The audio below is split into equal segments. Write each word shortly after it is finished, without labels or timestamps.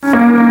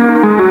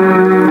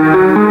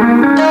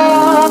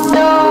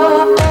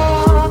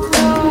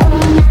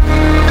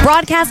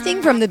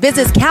Broadcasting from the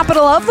business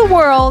capital of the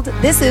world,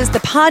 this is the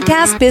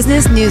Podcast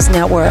Business News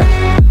Network.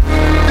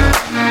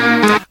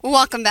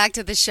 Welcome back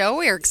to the show.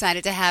 We're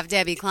excited to have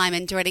Debbie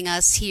Kleinman joining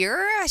us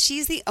here.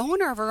 She's the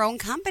owner of her own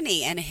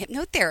company and a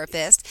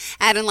hypnotherapist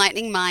at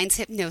Enlightening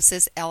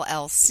Hypnosis,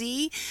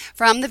 LLC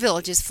from the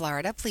Villages,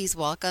 Florida. Please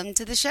welcome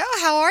to the show.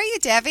 How are you,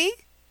 Debbie?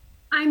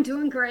 I'm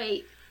doing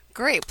great.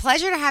 Great.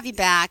 Pleasure to have you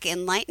back.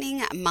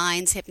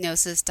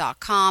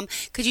 EnlighteningMindsHypnosis.com.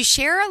 Could you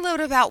share a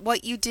little about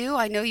what you do?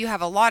 I know you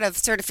have a lot of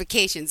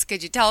certifications.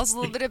 Could you tell us a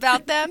little bit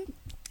about them?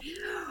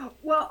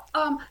 Well,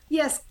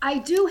 yes, I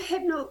do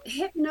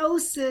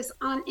hypnosis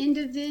on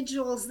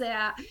individuals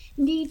that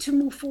need to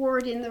move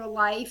forward in their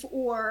life,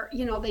 or,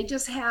 they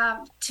just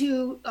have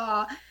to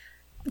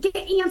get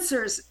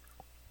answers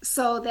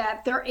so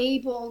that they're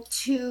able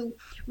to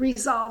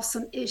resolve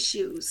some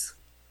issues.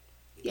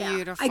 Yeah.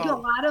 Beautiful. I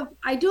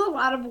do a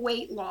lot of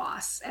weight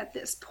loss at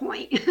this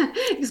point,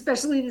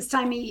 especially this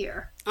time of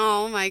year.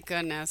 Oh my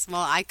goodness.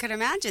 Well, I could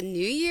imagine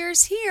New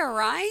Year's here,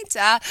 right?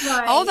 Right.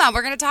 Hold on.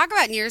 We're going to talk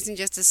about New Year's in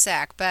just a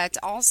sec, but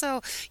also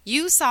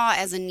you saw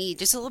as a need,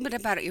 just a little bit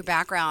about your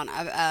background.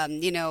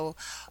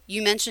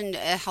 You mentioned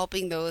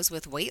helping those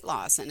with weight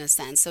loss in a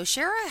sense. So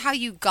share how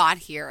you got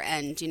here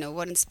and,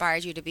 what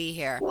inspired you to be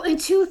here. Well, in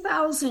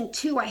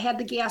 2002, I had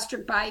the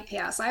gastric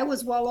bypass. I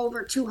was well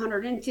over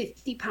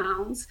 250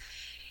 pounds.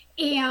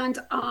 And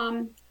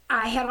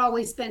I had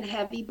always been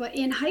heavy, but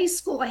in high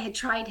school I had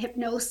tried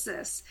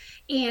hypnosis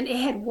and it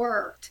had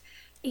worked.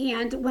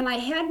 And when I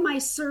had my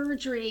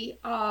surgery,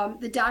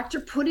 the doctor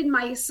put in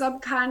my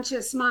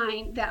subconscious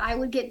mind that I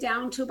would get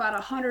down to about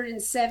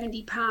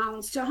 170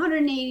 pounds to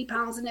 180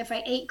 pounds. And if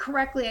I ate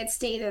correctly, I'd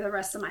stay there the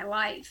rest of my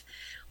life.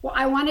 Well,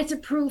 I wanted to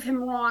prove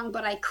him wrong,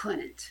 but I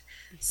couldn't.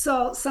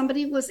 So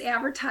somebody was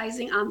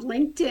advertising on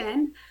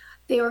LinkedIn.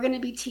 They were going to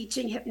be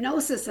teaching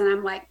hypnosis. And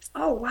I'm like,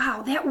 oh,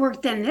 wow, that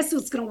worked then. This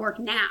was going to work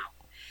now.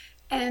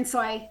 And so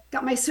I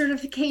got my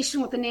certification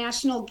with the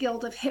National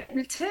Guild of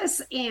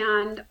Hypnotists,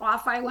 and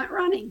off I went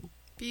running.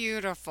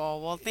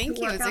 Beautiful. Well, thank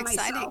you. It's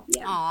exciting.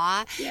 Yeah.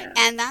 Aw. Yeah.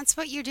 And that's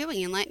what you're doing.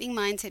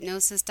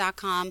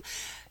 EnlighteningsMindsHypnosis.com.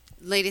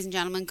 Ladies and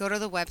gentlemen, go to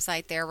the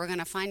website there. We're going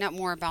to find out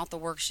more about the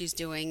work she's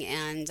doing.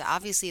 And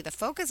obviously the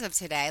focus of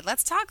today,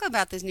 let's talk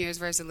about this New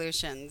Year's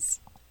resolutions.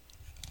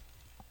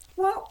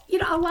 Well,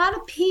 a lot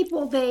of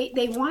people, they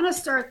want to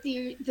start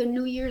the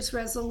New Year's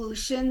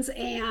resolutions,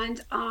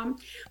 and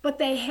but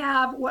they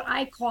have what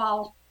I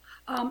call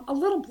a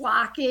little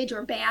blockage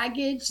or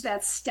baggage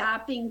that's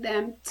stopping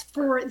them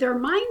for their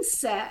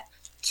mindset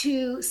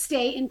to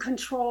stay in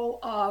control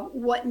of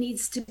what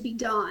needs to be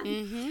done.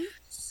 Mm-hmm.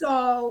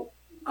 So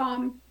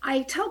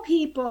I tell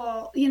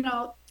people,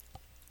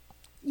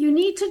 you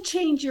need to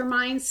change your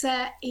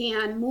mindset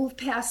and move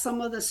past some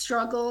of the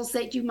struggles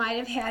that you might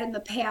have had in the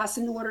past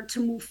in order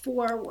to move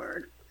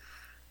forward.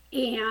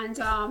 And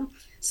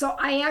so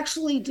I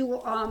actually do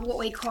what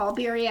we call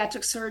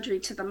bariatric surgery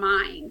to the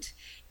mind.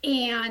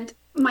 And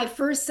my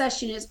first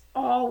session is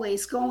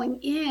always going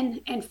in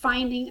and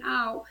finding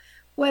out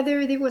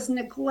whether there was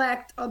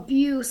neglect,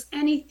 abuse,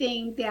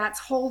 anything that's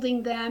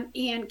holding them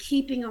and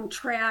keeping them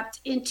trapped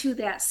into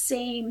that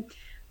same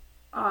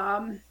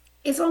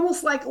it's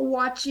almost like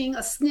watching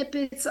a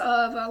snippets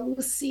of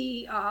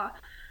Lucy. I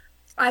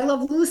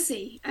Love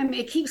Lucy. I mean,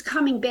 it keeps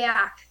coming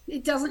back.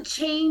 It doesn't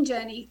change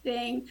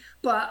anything,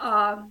 but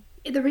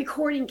the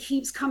recording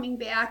keeps coming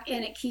back,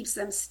 and it keeps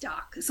them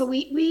stuck. So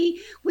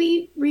we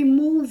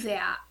remove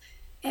that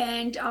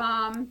and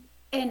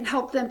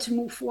help them to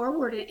move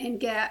forward and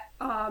get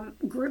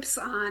grips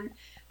on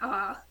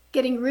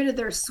getting rid of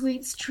their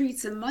sweets,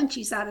 treats, and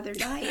munchies out of their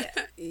diet.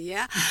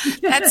 Yeah,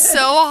 that's so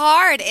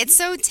hard. It's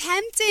so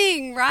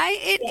tempting, right?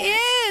 It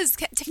is.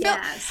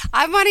 Yes.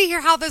 I want to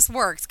hear how this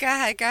works. Go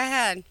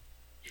ahead.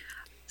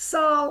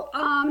 So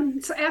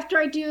after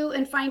I do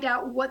and find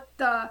out what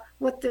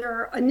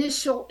their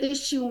initial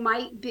issue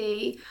might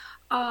be,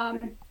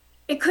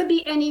 it could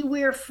be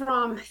anywhere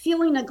from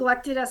feeling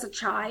neglected as a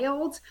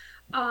child,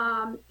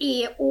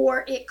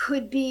 or it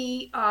could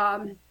be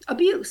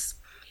abuse.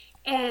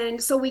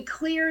 And so we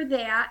clear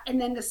that.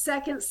 And then the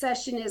second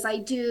session is I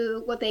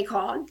do what they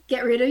call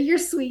get rid of your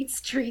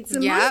sweets, treats,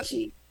 and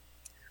munchies.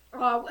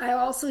 I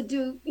also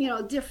do,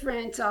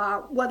 different,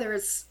 whether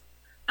it's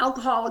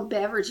alcoholic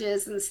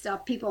beverages and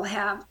stuff. People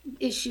have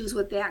issues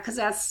with that because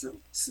that's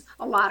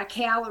a lot of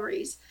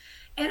calories.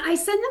 And I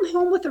send them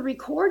home with a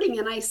recording.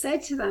 And I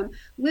said to them,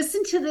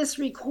 listen to this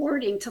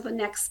recording till the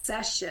next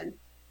session.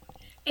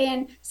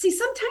 And see,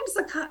 sometimes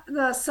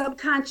the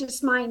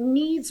subconscious mind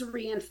needs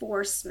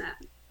reinforcement.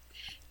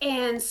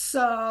 And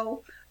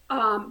so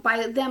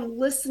by them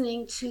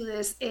listening to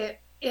this,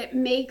 it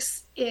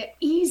makes it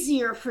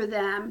easier for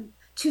them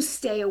to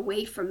stay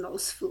away from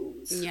those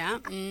foods. Yeah.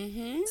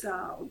 Mm-hmm.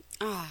 So,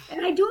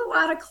 and I do a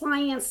lot of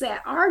clients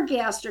that are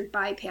gastric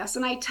bypass,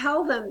 and I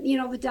tell them,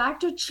 the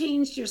doctor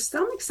changed your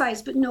stomach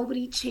size, but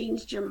nobody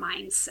changed your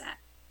mindset.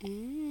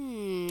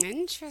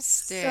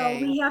 Interesting. So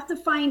we have to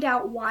find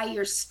out why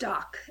you're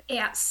stuck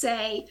at,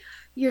 say,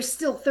 you're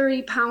still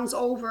 30 pounds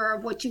over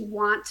of what you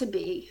want to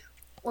be,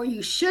 or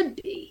you should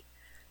be.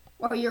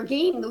 or you're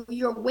gaining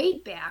your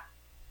weight back.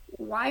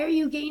 Why are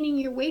you gaining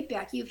your weight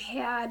back? You've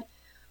had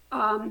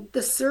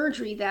the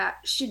surgery that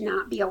should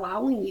not be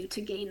allowing you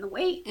to gain the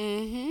weight.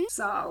 Mm-hmm.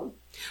 So,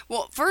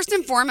 Well, first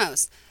and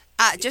foremost,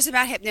 just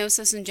about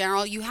hypnosis in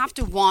general, you have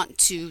to want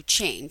to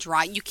change,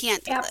 right? You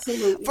can't. For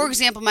absolutely.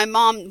 example, my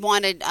mom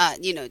wanted,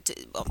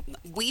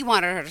 we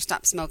wanted her to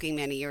stop smoking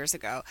many years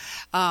ago.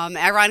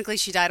 Ironically,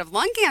 she died of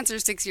lung cancer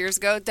 6 years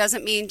ago. It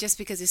doesn't mean just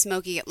because you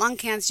smoke, you get lung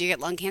cancer. You get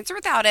lung cancer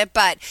without it,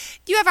 but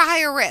you have a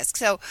higher risk.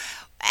 So,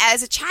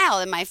 as a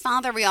child, and my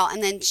father,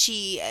 and then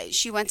she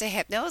went to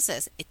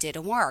hypnosis. It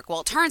didn't work.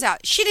 Well, it turns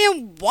out she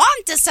didn't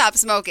want to stop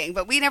smoking,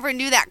 but we never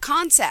knew that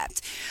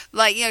concept.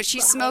 Like, she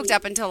smoked Right.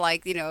 up until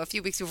a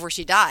few weeks before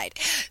she died.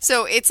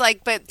 So it's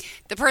like, but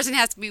the person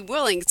has to be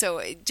willing.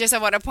 So just I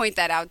want to point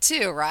that out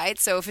too, right?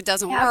 So if it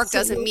doesn't work,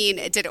 doesn't mean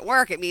Absolutely. it didn't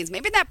work. It means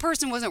maybe that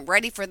person wasn't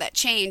ready for that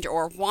change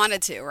or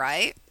wanted to,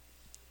 right?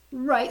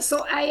 Right.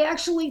 So I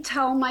actually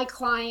tell my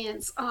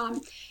clients,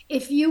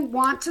 if you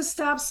want to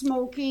stop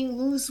smoking,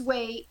 lose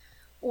weight,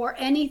 or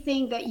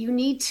anything that you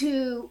need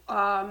to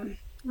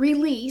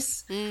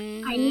release, I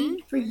Mm-hmm.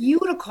 need for you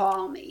to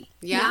call me,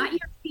 Yeah. not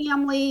your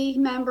family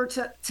member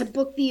to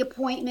book the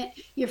appointment.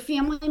 Your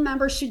family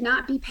member should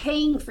not be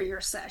paying for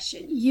your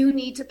session. You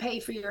need to pay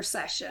for your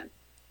session.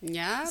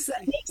 Yep. So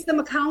it makes them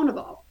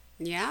accountable.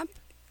 Yep.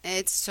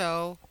 It's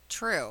so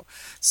true.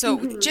 So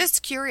Mhm.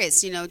 just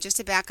curious, just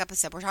to back up a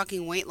step, we're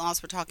talking weight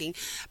loss,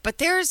 but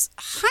there's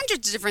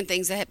hundreds of different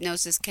things that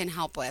hypnosis can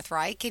help with,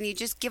 right? Can you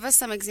just give us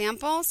some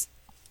examples?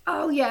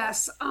 Oh,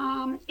 yes.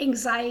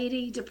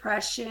 Anxiety,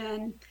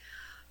 depression,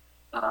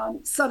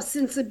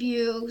 substance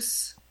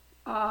abuse.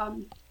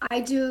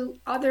 I do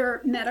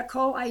other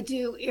medical. I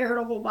do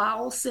irritable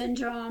bowel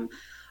syndrome,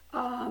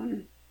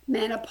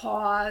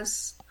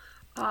 menopause.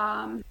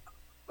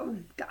 Oh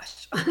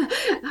gosh,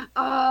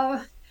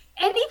 uh,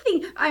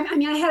 anything. I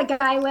mean, I had a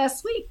guy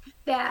last week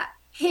that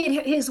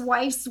hid his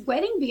wife's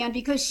wedding band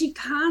because she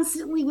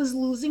constantly was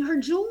losing her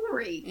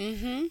jewelry.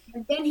 Mm-hmm.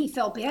 And then he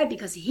felt bad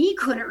because he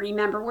couldn't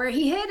remember where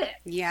he hid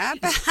Yep.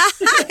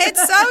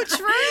 It's so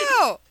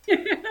true.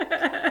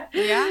 it.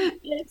 Yeah.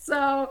 And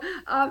so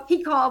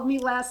he called me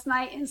last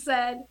night and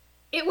said,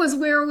 it was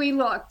where we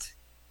looked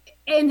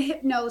in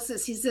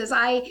hypnosis. He says,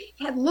 I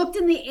had looked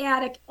in the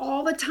attic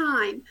all the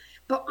time,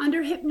 but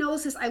under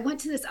hypnosis, I went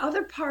to this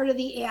other part of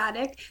the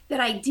attic that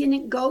I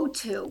didn't go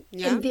to,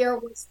 Yeah. and there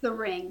was the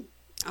ring.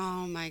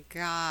 Oh my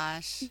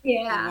gosh.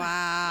 Yeah, yeah,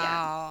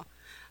 Wow.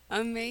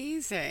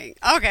 Amazing.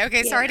 Okay,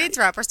 okay. Sorry to yeah.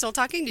 interrupt. We're still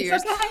talking to It's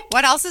yours. okay.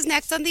 What else is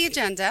next on the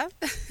agenda?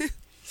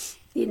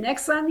 The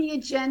next on the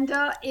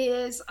agenda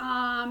is,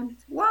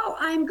 well,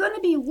 I'm going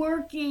to be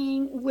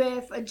working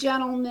with a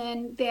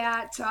gentleman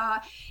that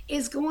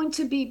is going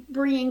to be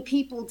bringing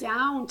people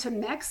down to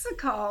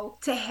Mexico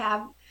to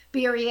have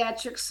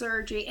bariatric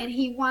surgery. And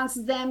he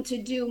wants them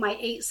to do my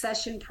 8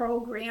 session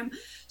program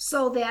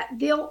so that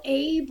they'll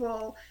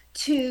able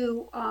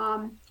to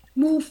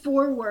move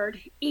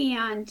forward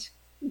and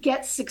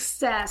get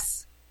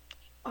success,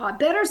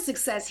 better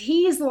success.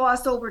 He's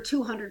lost over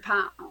 200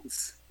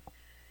 pounds.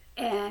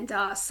 And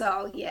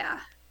so, yeah,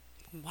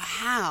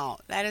 Wow,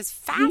 that is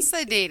he,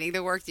 fascinating,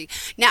 the work you.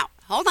 Now,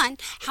 hold on.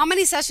 How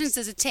many sessions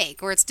does it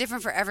take? Or it's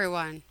different for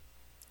everyone?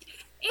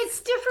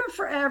 it's different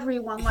for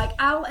everyone. Like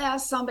I'll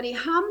ask somebody,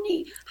 how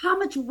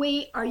much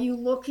weight are you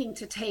looking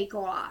to take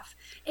off?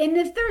 And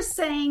if they're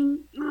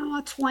saying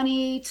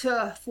 20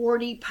 to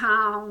 40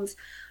 pounds,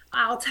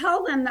 I'll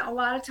tell them that a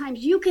lot of times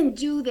you can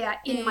do that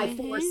in my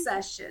four Mm-hmm.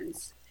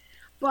 sessions.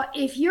 But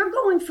if you're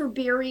going for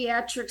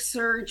bariatric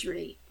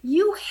surgery,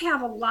 you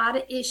have a lot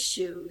of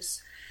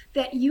issues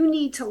that you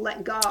need to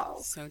let go.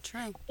 So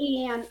true.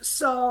 And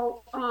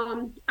so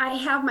I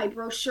have my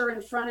brochure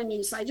in front of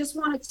me. So I just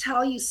want to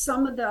tell you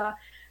some of the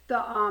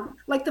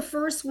like the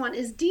first one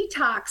is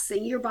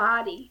detoxing your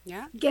body,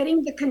 Yeah.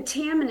 getting the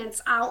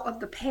contaminants out of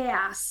the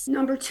past.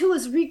 Number two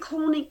is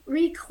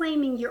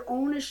reclaiming your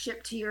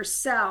ownership to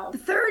yourself. The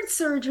third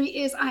surgery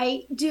is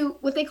I do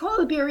what they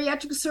call a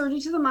bariatric surgery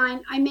to the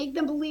mind. I make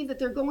them believe that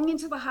they're going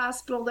into the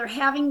hospital, they're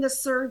having the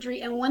surgery,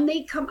 and when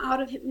they come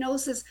out of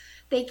hypnosis,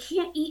 they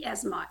can't eat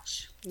as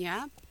much.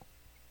 Yeah.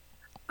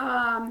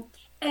 Um,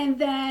 and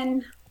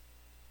then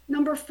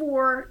number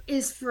four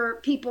is for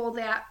people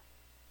that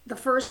the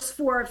first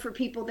four are for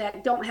people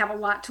that don't have a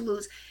lot to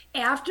lose.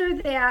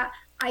 After that,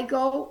 I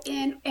go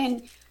in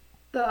and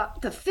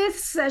the fifth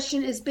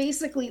session is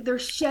basically they're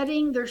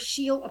shedding their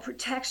shield of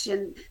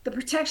protection, the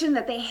protection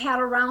that they had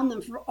around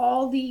them for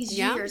all these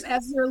Yeah. years.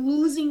 As they're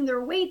losing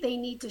their weight, they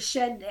need to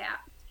shed that.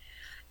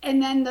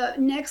 And then the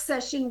next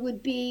session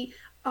would be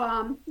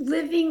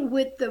living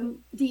with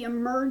the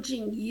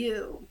emerging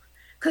you,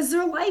 because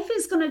their life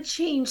is going to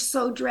change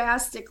so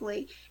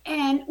drastically.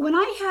 And when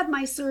I had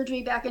my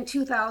surgery back in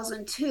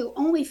 2002,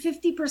 only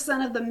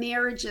 50% of the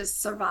marriages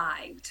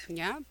survived.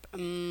 Yep.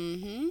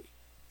 Mm-hmm.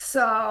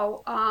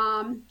 So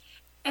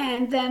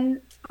and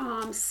then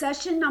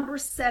session number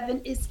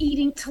 7 is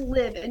eating to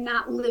live and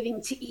not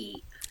living to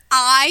eat.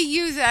 I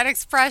use that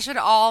expression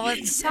all the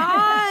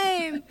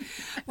time.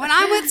 When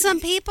I'm with some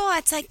people,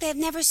 it's like they've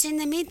never seen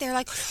them eat. They're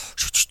like,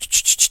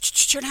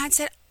 and I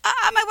said,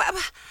 I'm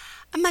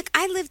like,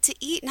 I live to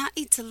eat, not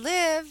eat to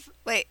live.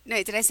 Wait,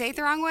 no, did I say it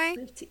the wrong way?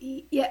 Live to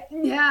eat. Yeah,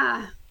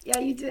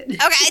 you did. Okay,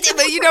 I did,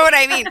 but you know what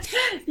I mean.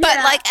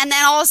 But like, and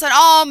then all of a sudden,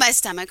 oh, my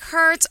stomach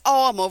hurts.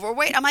 Oh, I'm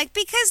overweight. I'm like,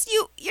 because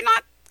you're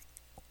not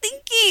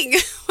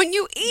thinking when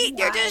you eat.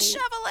 You're just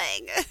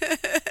shoveling.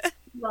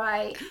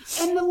 Right.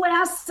 And the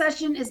last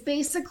session is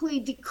basically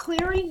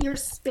declaring your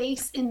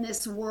space in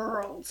this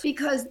world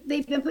because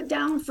they've been put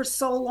down for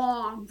so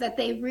long that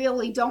they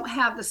really don't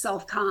have the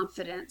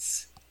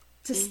self-confidence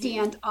to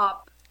stand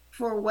up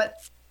for what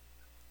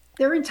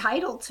they're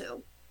entitled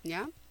to.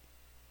 Yeah.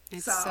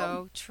 It's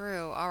so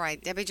true. All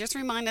right, Debbie, just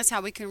remind us how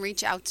we can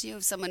reach out to you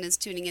if someone is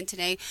tuning in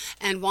today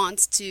and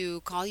wants to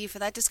call you for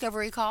that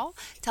discovery call.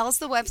 Tell us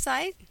the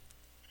website.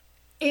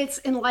 It's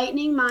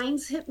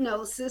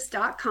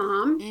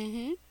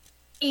enlighteningshypnosis.com.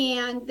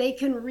 And they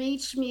can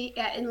reach me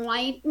at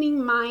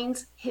Enlightening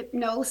Minds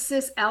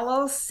Hypnosis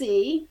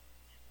LLC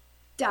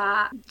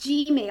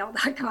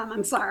gmail.com.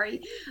 I'm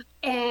sorry.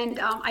 And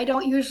I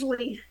don't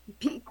usually,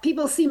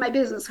 people see my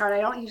business card.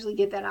 I don't usually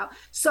get that out.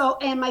 So,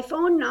 and my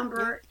phone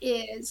number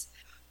is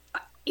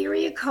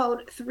area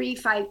code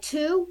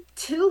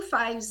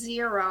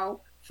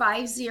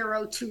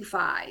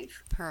 352-250-5025.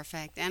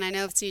 Perfect. And I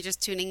know if you're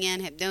just tuning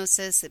in,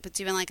 hypnosis, it puts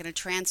you in like in a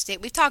trance state.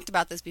 We've talked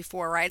about this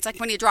before, right? It's like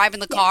when you drive in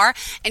the car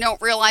and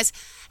don't realize,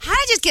 how did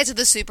I just get to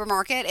the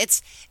supermarket?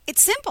 It's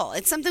simple.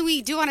 It's something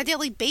we do on a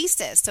daily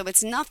basis. So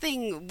it's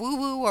nothing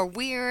woo-woo or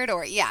weird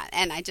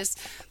and I just,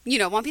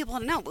 want people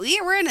to know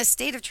we're in a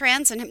state of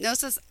trance and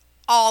hypnosis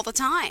all the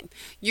time.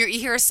 You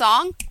hear a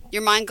song,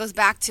 your mind goes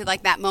back to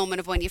like that moment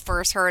of when you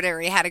first heard it or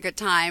you had a good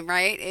time,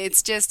 right?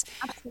 It's just...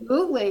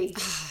 Absolutely.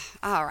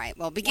 All right.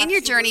 Well, begin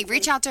your journey.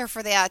 Reach out to her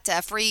for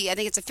that free, I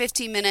think it's a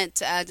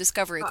 15-minute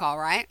discovery call,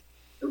 right?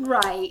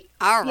 Right.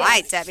 All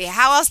right, Debbie.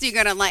 How else are you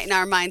going to enlighten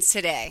our minds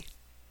today?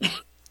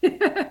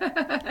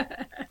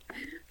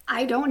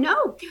 I don't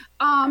know.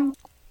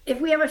 If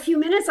we have a few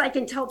minutes, I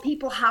can tell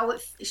people how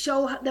it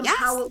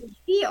would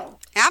feel.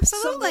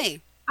 Absolutely.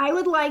 So I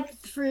would like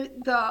for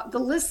the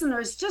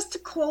listeners just to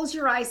close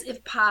your eyes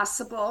if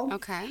possible.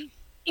 Okay.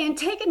 And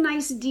take a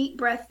nice deep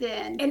breath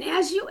in. And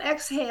as you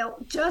exhale,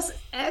 just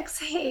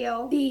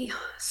exhale the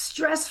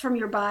stress from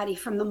your body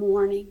from the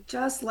morning.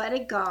 Just let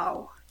it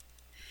go.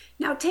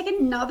 Now take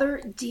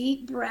another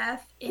deep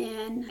breath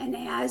in. And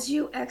as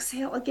you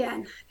exhale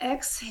again,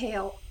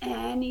 exhale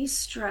any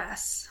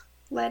stress,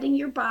 letting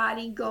your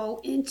body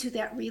go into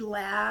that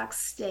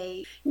relaxed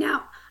state.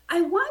 Now,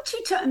 I want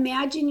you to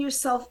imagine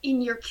yourself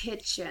in your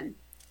kitchen.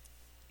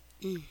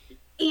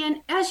 And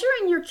as you're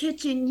in your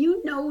kitchen,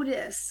 you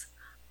notice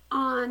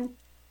on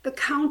the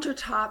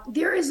countertop,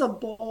 there is a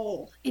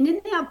bowl. And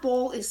in that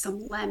bowl is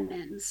some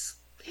lemons.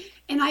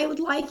 And I would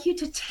like you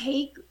to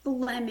take the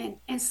lemon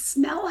and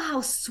smell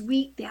how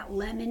sweet that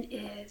lemon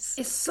is.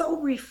 It's so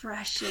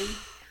refreshing.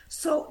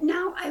 So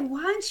now I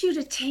want you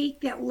to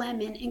take that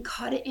lemon and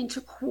cut it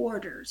into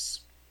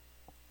quarters.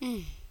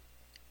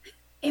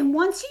 And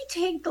once you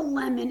take the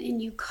lemon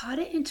and you cut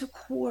it into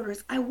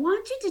quarters, I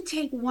want you to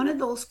take one of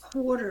those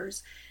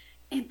quarters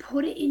and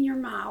put it in your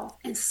mouth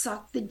and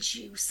suck the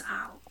juice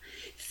out.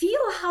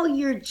 Feel how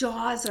your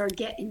jaws are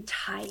getting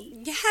tight.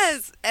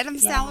 Yes, and I'm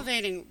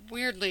salivating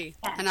weirdly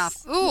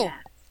enough. Ooh,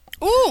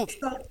 ooh.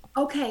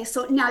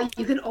 So now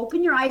you can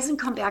open your eyes and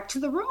come back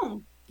to the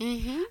room.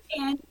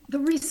 And the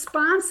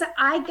response that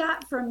I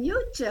got from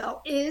you,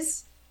 Jill,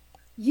 is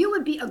you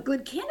would be a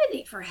good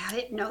candidate for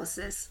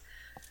hypnosis.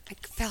 I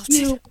felt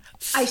it.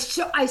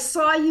 I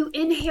saw you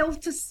inhale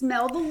to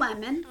smell the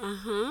lemon.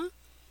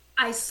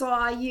 I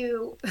saw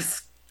you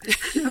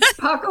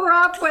pucker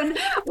up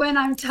when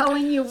I'm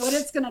telling you what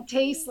it's going to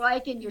taste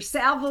like, and you're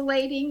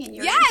salivating and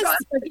your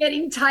jaws are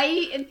getting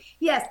tight. And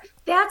yes,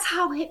 that's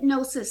how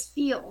hypnosis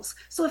feels.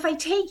 So if I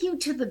take you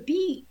to the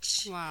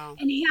beach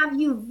and have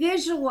you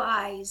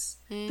visualize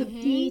the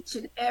beach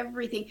and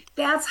everything,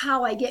 that's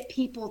how I get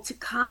people to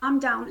calm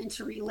down and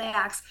to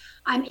relax.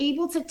 I'm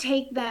able to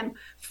take them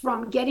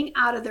from getting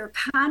out of their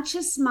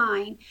conscious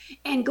mind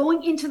and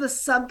going into the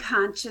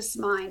subconscious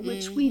mind,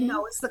 which we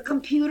know is the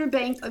computer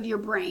bank of your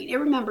brain. It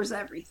remembers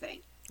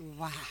everything.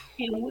 Wow.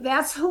 And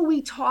that's who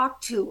we talk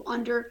to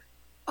under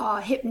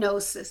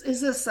hypnosis,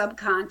 is the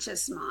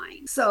subconscious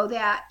mind, so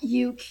that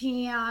you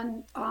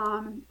can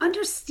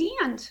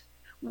understand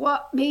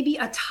what maybe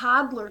a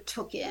toddler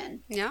took in.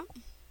 Yeah.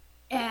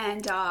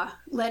 And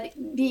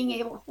being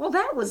able, well,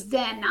 that was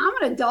then. Now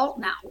I'm an adult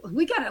now.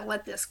 We got to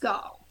let this go.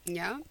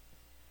 Yeah.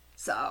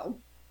 So.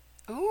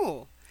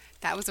 Oh,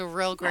 that was a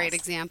real great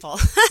example.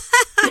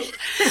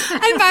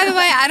 And by the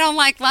way, I don't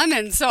like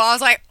lemons, so I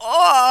was like,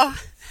 oh.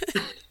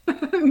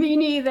 Me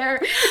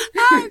neither.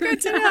 Oh, good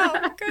to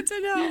know. Good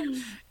to know.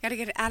 Got to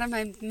get it out of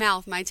my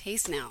mouth, my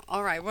taste now.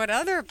 All right. What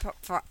other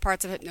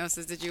parts of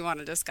hypnosis did you want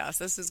to discuss?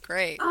 This is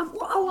great. Well,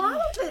 a lot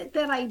of it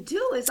that I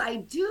do is I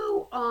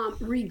do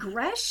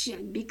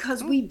regression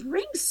because Oh. we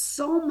bring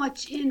so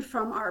much in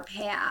from our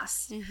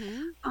past.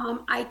 Mm-hmm.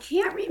 I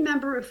can't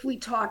remember if we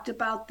talked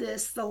about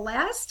this the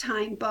last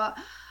time, but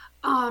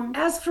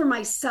as for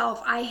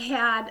myself, I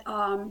had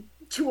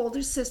two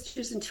older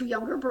sisters and two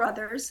younger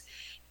brothers.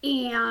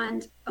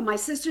 And my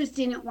sisters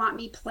didn't want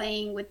me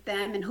playing with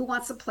them. And who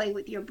wants to play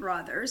with your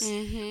brothers?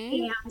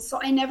 Mm-hmm. And so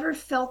I never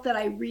felt that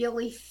I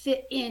really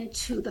fit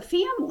into the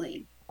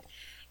family.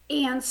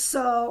 And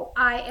so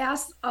I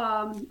asked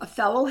a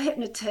fellow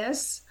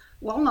hypnotist,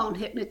 well-known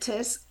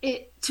hypnotist,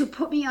 to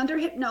put me under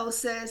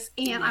hypnosis,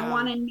 and I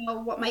want Wow. to know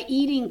what my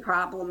eating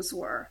problems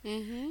were.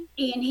 Mm-hmm.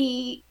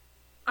 And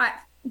I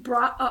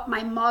brought up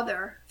my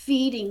mother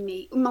feeding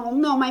me. No,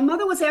 no, my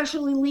mother was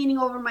actually leaning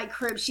over my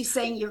crib. She's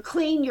saying, "You're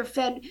clean, you're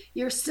fed,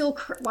 you're still.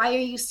 Why are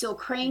you still Wow.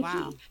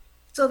 cranky?"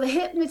 So the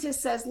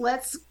hypnotist says,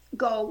 "Let's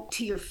go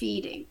to your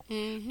feeding."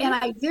 Mm-hmm. And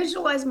I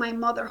visualized my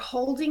mother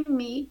holding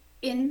me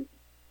in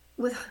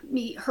with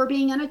me, her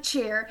being in a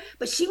chair,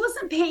 but she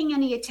wasn't paying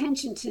any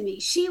attention to me.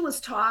 She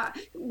was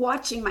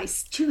watching my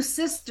two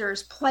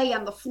sisters play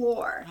on the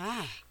floor.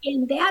 Ah.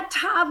 And that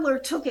toddler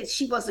took it.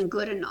 She wasn't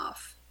good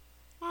enough.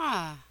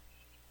 Ah.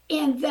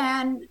 And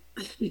then,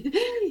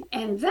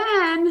 and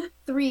then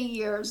 3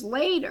 years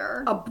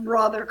later, a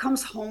brother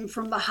comes home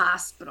from the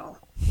hospital.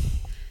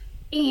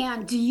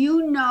 And do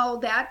you know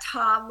that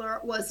toddler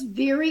was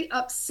very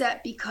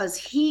upset because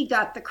he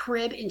got the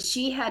crib and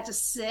she had to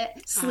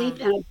sleep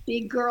Ah. in a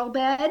big girl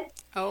bed?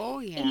 Oh,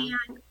 yeah.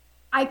 And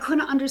I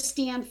couldn't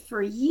understand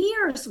for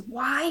years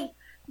why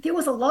there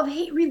was a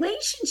love-hate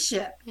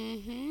relationship.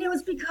 Mm-hmm. It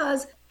was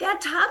because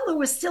that toddler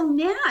was still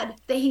mad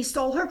that he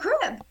stole her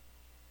crib.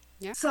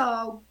 Yeah.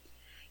 So,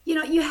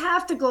 you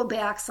have to go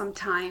back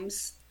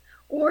sometimes.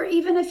 Or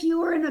even if you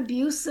were in an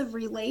abusive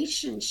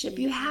relationship,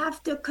 you Mm-hmm.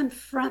 have to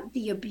confront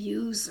the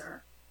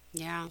abuser.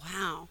 Yeah.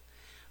 Wow.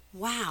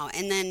 Wow.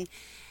 And then,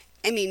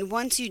 I mean,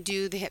 once you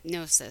do the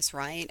hypnosis,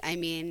 right? I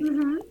mean,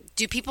 Mhm.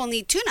 do people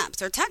need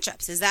tune-ups or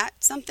touch-ups? Is that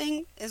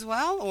something as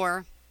well,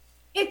 or?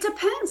 It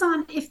depends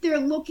on if they're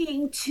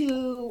looking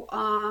to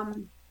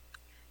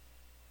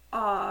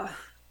uh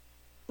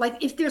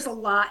like if there's a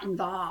lot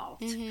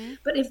involved. Mm-hmm.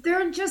 But if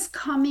they're just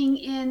coming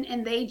in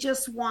and they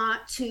just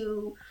want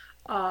to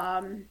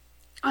um,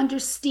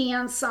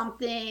 understand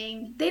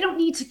something, they don't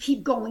need to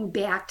keep going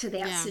back to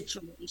that Yeah.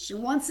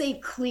 situation. Once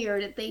they've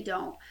cleared it, they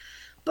don't.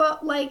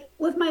 But like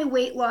with my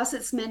weight loss,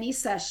 it's many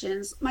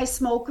sessions. My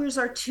smokers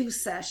are 2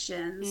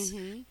 sessions.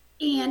 Mm-hmm.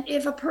 And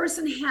if a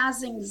person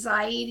has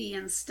anxiety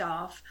and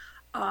stuff,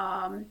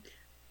 um,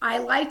 I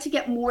like to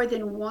get more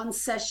than one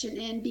session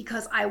in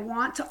because I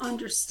want to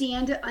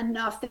understand it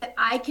enough that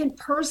I can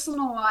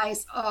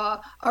personalize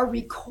a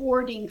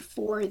recording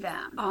for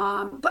them.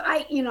 But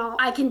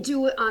I can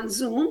do it on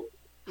Zoom,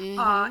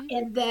 Mm-hmm.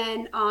 and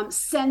then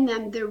send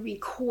them the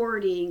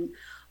recording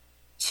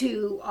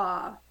to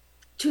uh,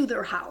 to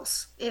their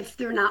house if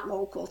they're not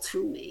local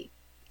to me.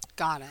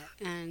 Got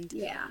it. And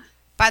Yeah,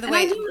 by the and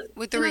I way, do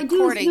with the and I do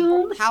recording,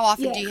 Zoom. how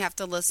often Yeah, do you have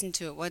to listen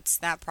to it? What's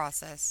that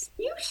process?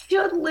 you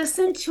should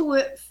listen to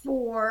it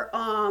for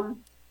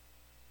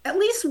at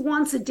least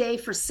once a day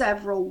for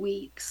several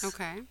weeks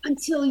Okay.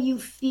 until you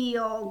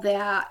feel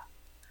that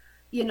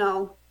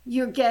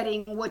you're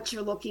getting what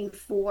you're looking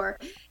for.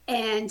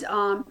 And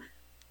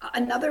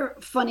another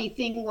funny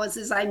thing was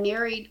is I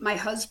married my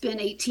husband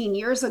 18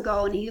 years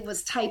ago, and he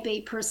was type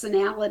A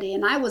personality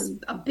and I was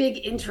a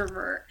big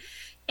introvert.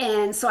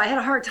 And so I had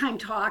a hard time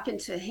talking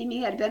to him.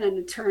 He had been an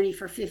attorney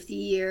for 50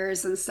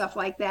 years and stuff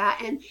like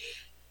that.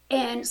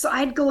 And so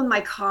I'd go in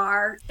my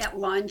car at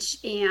lunch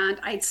and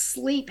I'd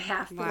sleep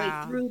half the way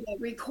Wow. through the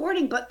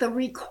recording. But the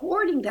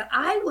recording that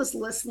I was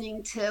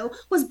listening to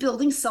was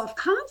building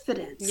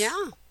self-confidence.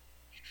 Yeah.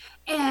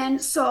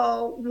 And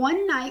so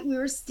one night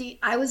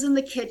I was in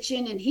the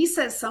kitchen and he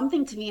said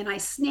something to me and I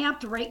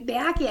snapped right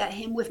back at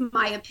him with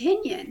my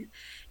opinion.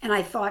 And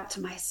I thought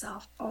to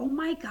myself, oh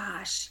my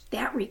gosh,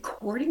 that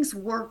recording's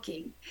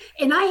working.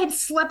 And I had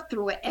slept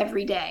through it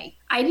every day.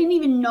 I didn't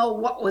even know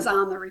what was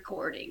on the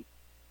recording.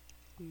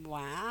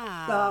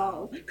 Wow.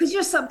 So, because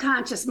your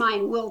subconscious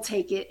mind will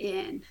take it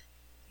in,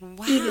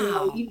 even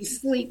though Wow. you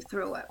sleep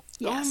through it. Oh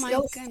Yes, my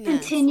it'll goodness.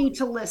 continue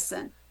to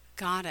listen.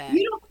 Got it.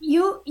 You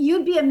don't,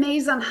 you'd be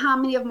amazed on how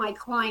many of my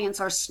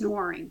clients are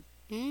snoring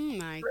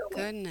My through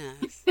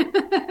goodness.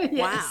 it.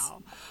 Yes.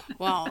 Wow.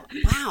 Well,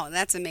 wow,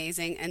 that's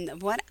amazing.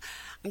 And what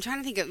I'm trying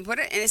to think of and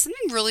it's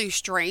something really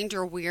strange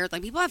or weird.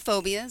 Like people have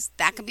phobias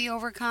that can be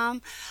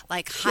overcome,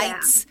 like Yeah.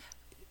 heights,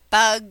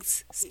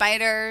 bugs,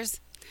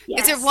 spiders.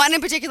 Is there Yes. one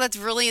in particular that's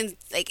really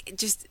like it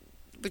just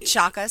would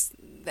shock us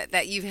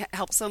that you've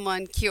helped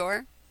someone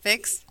cure,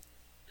 fix?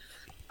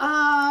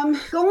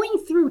 Going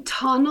through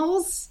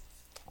tunnels,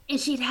 and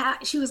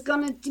she was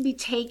going to be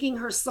taking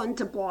her son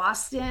to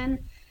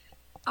Boston,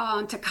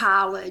 to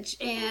college,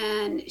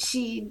 and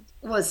she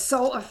was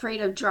so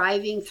afraid of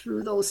driving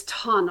through those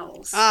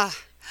tunnels. Ah,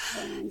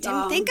 And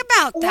didn't think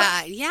about or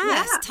that. yeah,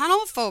 Yes,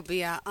 tunnel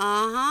phobia.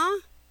 Uh-huh.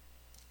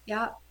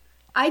 yeah.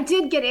 I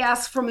did get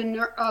asked from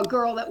a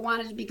girl that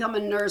wanted to become a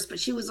nurse, but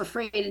she was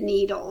afraid of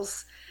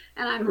needles.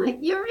 And I'm like,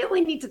 you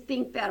really need to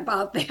think that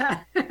about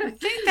that.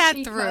 Think that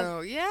Because,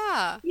 through.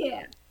 Yeah.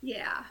 yeah,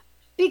 yeah.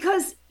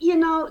 Because,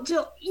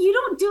 Jill, you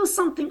don't do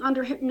something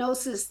under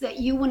hypnosis that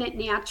you wouldn't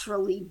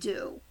naturally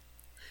do.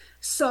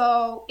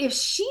 So if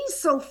she's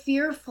so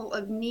fearful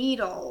of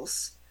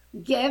needles,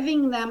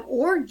 giving them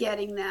or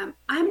getting them,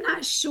 I'm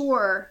not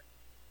sure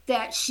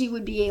that she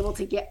would be able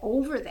to get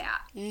over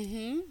that.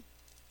 Mm-hmm.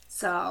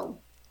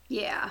 So,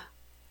 yeah.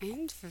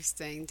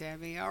 Interesting,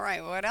 Debbie. All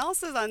right, what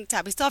else is on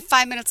tap? We still have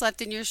 5 minutes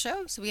left in your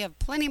show, so we have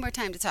plenty more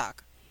time to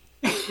talk.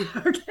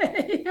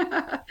 Okay.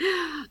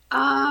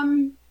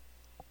 um,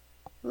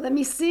 Let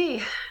me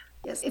see.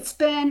 Yes, it's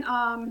been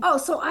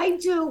so I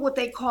do what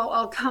they call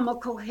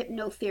alchemical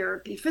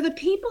hypnotherapy. For the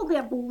people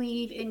that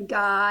believe in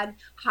God,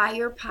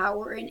 higher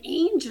power, and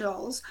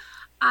angels,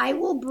 I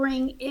will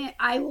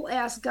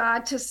ask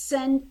God to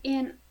send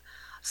in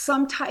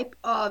some type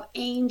of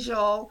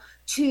angel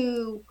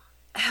to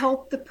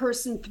help the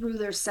person through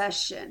their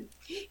session.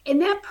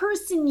 And that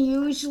person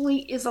usually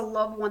is a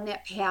loved one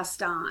that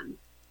passed on.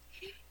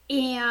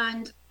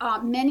 And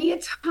many a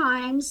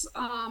times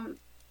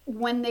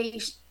when they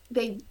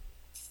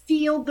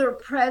feel their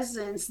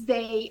presence,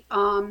 they're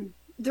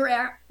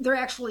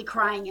actually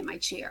crying in my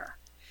chair.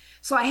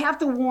 So I have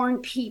to warn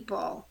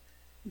people,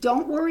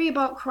 don't worry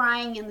about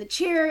crying in the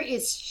chair.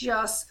 It's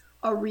just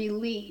a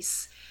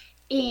release.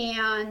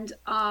 And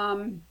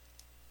but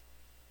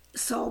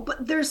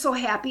they're so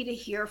happy to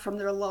hear from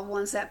their loved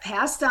ones that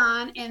passed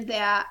on, and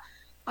that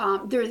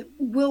they're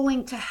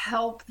willing to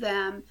help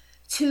them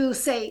to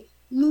say,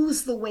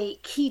 lose the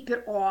weight, keep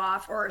it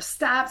off, or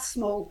stop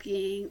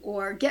smoking,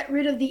 or get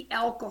rid of the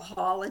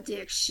alcohol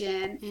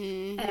addiction.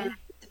 Mm-hmm. And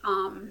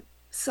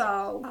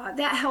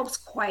that helps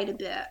quite a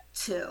bit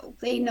too.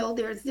 They know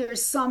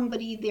there's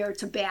somebody there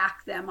to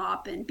back them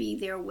up and be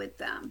there with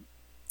them.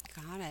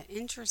 Got it.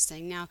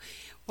 Interesting. Now,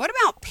 what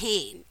about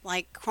pain?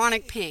 Like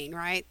chronic pain,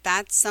 right?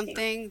 That's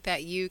something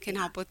that you can Yeah.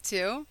 help with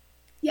too?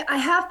 Yeah, I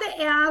have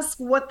to ask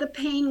what the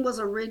pain was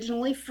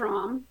originally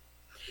from.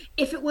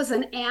 If it was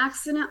an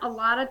accident, a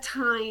lot of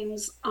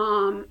times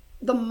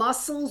the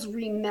muscles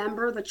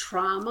remember the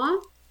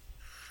trauma,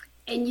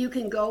 and you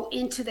can go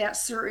into that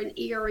certain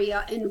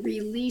area and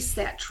release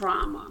that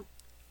trauma.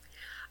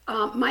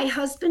 My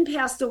husband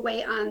passed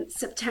away on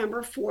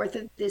September 4th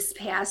of this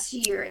past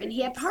year, and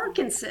he had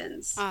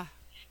Parkinson's. Ah,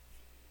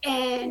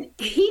 And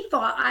he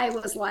thought I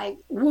was like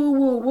woo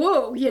woo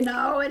woo,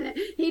 and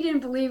he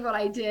didn't believe what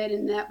I did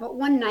in that. But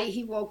one night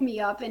he woke me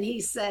up and he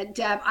said,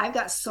 Deb, I've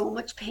got so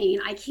much pain,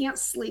 I can't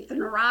sleep. The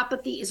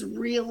neuropathy is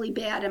really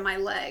bad in my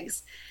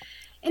legs.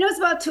 And it was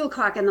about 2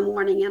 o'clock in the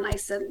morning, and I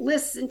said,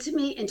 listen to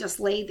me and just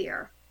lay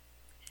there.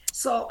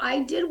 So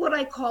I did what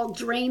I call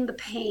drain the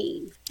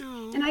pain.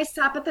 oh, And I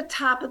stop at the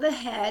top of the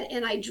head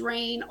and I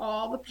drain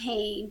all the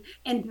pain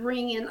and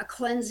bring in a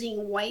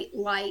cleansing white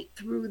light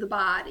through the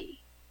body.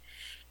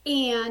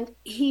 And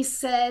he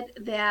said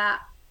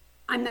that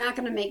I'm not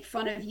going to make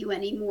fun of you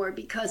anymore,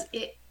 because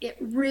it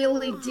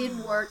really did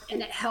work,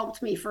 and it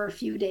helped me for a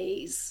few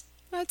days.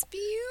 that's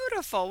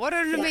beautiful. What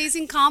an Yeah.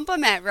 amazing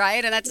compliment,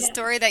 right? And that's a Yeah.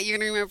 story that you're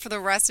going to remember for the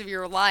rest of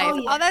your Oh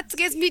life. Oh, yeah. that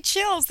gives me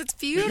chills. That's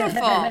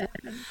beautiful.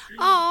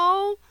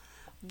 Oh,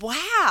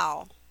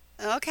 wow.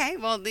 Okay,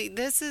 well,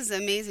 this is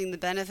amazing, the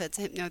benefits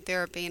of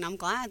hypnotherapy, and I'm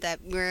glad that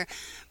we're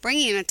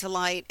bringing it to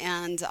light.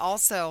 And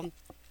also,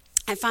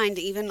 I find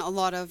even a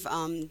lot of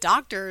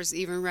doctors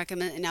even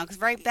recommend it now, because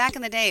right back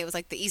in the day, it was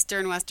like the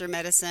Eastern Western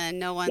medicine.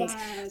 No one's,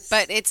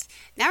 but Yes. it's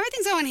now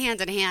everything's going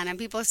hand in hand, and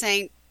people are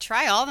saying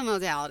try all the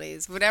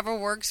modalities, whatever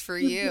works for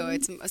you. Mhm.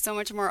 It's so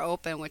much more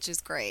open, which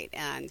is great.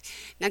 And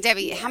now,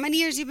 Debbie, how Yeah. many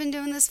years you been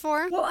doing this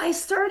for? Well, I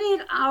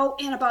started out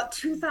in about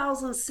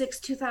 2006,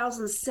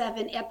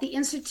 2007 at the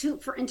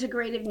Institute for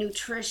Integrative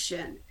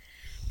Nutrition,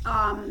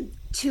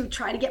 to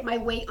try to get my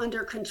weight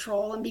under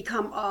control and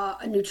become a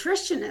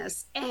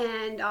nutritionist.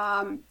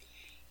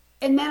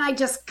 And then I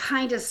just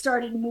kind of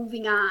started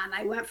moving on.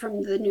 I went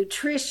from the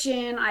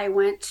nutrition, I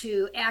went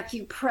to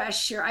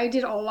acupressure. I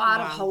did a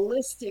lot of Wow,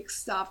 holistic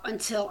stuff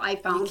until I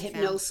you found can.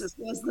 hypnosis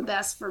was the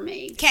best for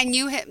me. Can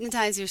you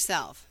hypnotize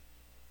yourself?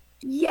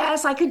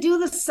 Yes, I could do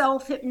the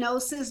self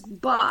hypnosis,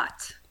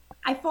 but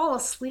I fall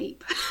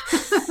asleep.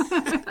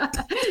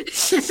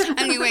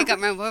 And you wake up,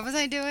 remember, what was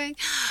I doing?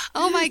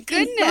 Oh my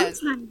And goodness.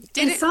 sometimes, Did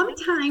and it?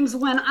 sometimes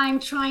when I'm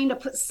trying to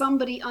put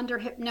somebody under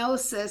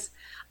hypnosis,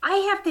 I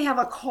have to have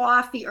a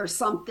coffee or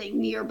something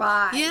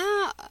nearby,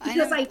 Yeah, I because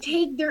know. I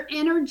take their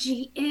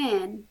energy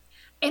in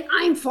and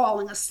I'm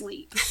falling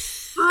asleep.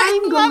 I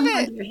I'm love going it.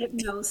 under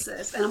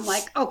hypnosis. And I'm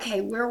like,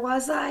 okay, where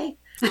was I?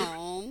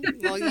 Oh,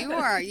 well, you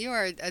are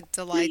a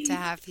delight to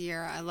have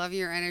here. I love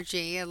your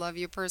energy. I love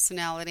your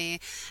personality.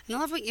 And I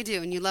love what you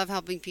do. And you love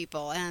helping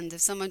people. And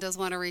if someone does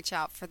want to reach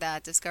out for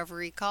that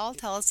discovery call,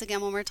 tell us again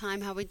one more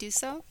time how we do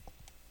so.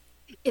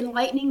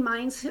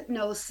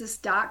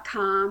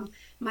 EnlighteningMindsHypnosis.com.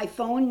 My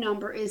phone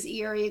number is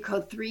area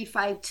code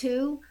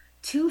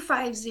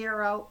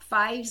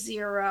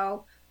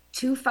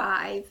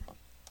 352-250-5025.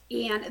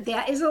 And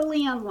that is a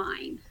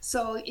landline.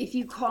 So if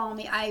you call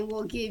me, I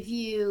will give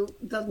you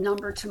the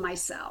number to my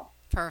cell.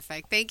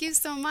 Perfect. Thank you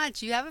so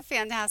much. You have a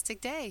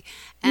fantastic day.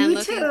 And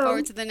looking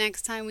forward to the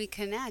next time we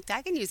connect.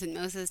 I can use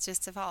hypnosis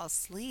just to fall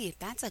asleep.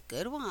 That's a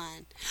good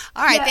one.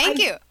 All right. Thank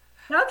you.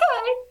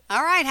 Okay.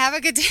 All right. Have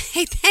a good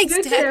day. Thanks,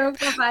 You Deb.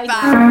 too. Bye-bye.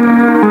 Bye.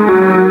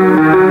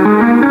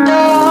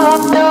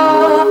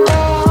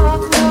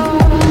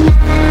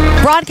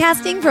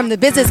 Broadcasting from the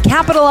business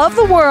capital of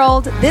the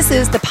world, this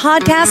is the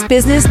Podcast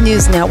Business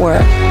News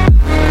Network.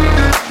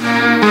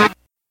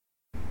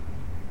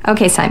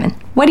 Okay, Simon,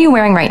 what are you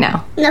wearing right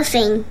now?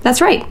 Nothing.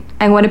 That's right.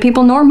 And what do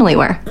people normally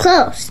wear?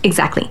 Clothes.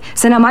 Exactly.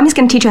 So now Mommy's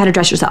going to teach you how to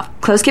dress yourself.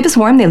 Clothes keep us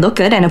warm, they look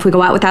good, and if we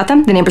go out without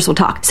them, the neighbors will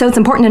talk. So it's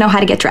important to know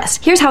how to get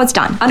dressed. Here's how it's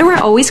done. Underwear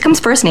always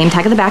comes first, name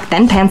tag at the back,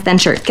 then pants, then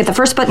shirt. Get the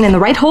first button in the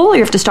right hole or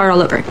you have to start all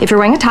over. If you're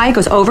wearing a tie, it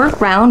goes over,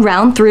 round,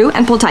 round, through,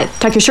 and pull tight.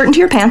 Tuck your shirt into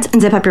your pants and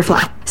zip up your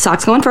fly.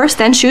 Socks going first,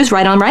 then shoes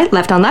right on right,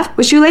 left on left.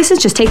 With shoelaces,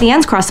 just take the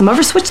ends, cross them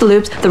over, switch the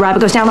loops. The rabbit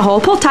goes down the hole,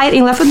 pull tight, and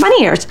you're left with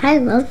bunny ears. I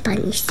love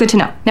bunnies. Good to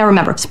know. Now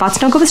remember, spots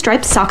don't go with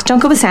stripes, socks don't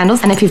go with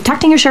sandals, and if you've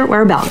tucked in your shirt,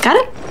 wear a belt. Got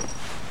it?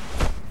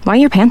 Why are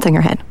your pants on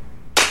your head?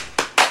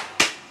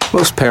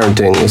 Most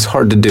parenting is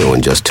hard to do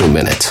in just 2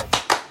 minutes.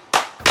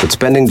 But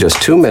spending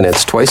just 2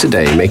 minutes twice a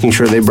day making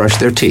sure they brush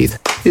their teeth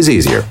is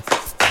easier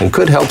and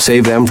could help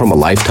save them from a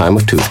lifetime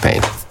of tooth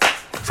pain.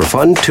 For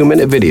fun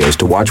 2-minute videos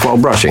to watch while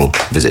brushing,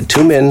 visit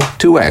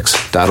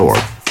 2min2x.org.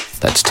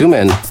 That's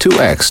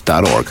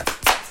 2min2x.org.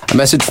 A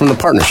message from the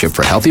Partnership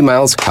for Healthy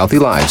Mouths, Healthy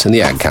Lives and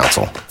the Ad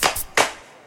Council.